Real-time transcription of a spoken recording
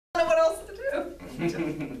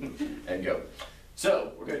And go.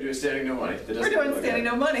 So, we're going to do a standing no money. We're doing standing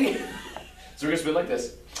no money. So we're going to spin like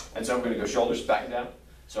this. And so I'm going to go shoulders back and down.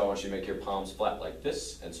 So I want you to make your palms flat like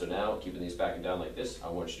this. And so now, keeping these back and down like this, I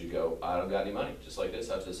want you to go, I don't got any money, just like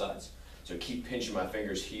this, out to the sides. So keep pinching my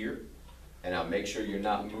fingers here. And now make sure you're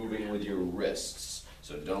not moving with your wrists.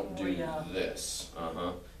 So don't do this.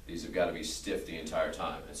 These have got to be stiff the entire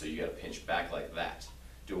time. And so you got to pinch back like that.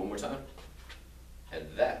 Do it one more time. And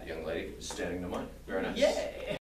that, young lady, is standing no money. Very nice. Yay!